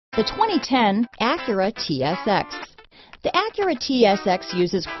The 2010 Acura TSX. The Acura TSX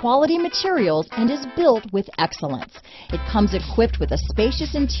uses quality materials and is built with excellence. It comes equipped with a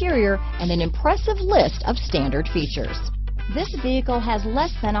spacious interior and an impressive list of standard features. This vehicle has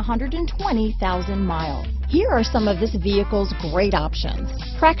less than 120,000 miles. Here are some of this vehicle's great options: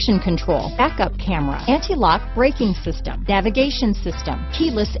 traction control, backup camera, anti-lock braking system, navigation system,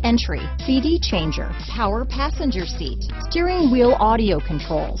 keyless entry, CD changer, power passenger seat, steering wheel audio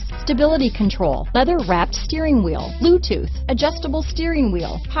controls, stability control, leather-wrapped steering wheel, Bluetooth, adjustable steering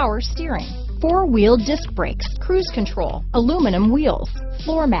wheel, power steering, four-wheel disc brakes, cruise control, aluminum wheels,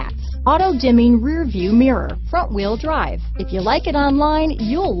 floor mats, auto-dimming rear view mirror, front-wheel drive. If you like it online,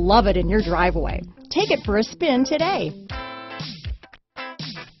 you'll love it in your driveway. Take it for a spin today.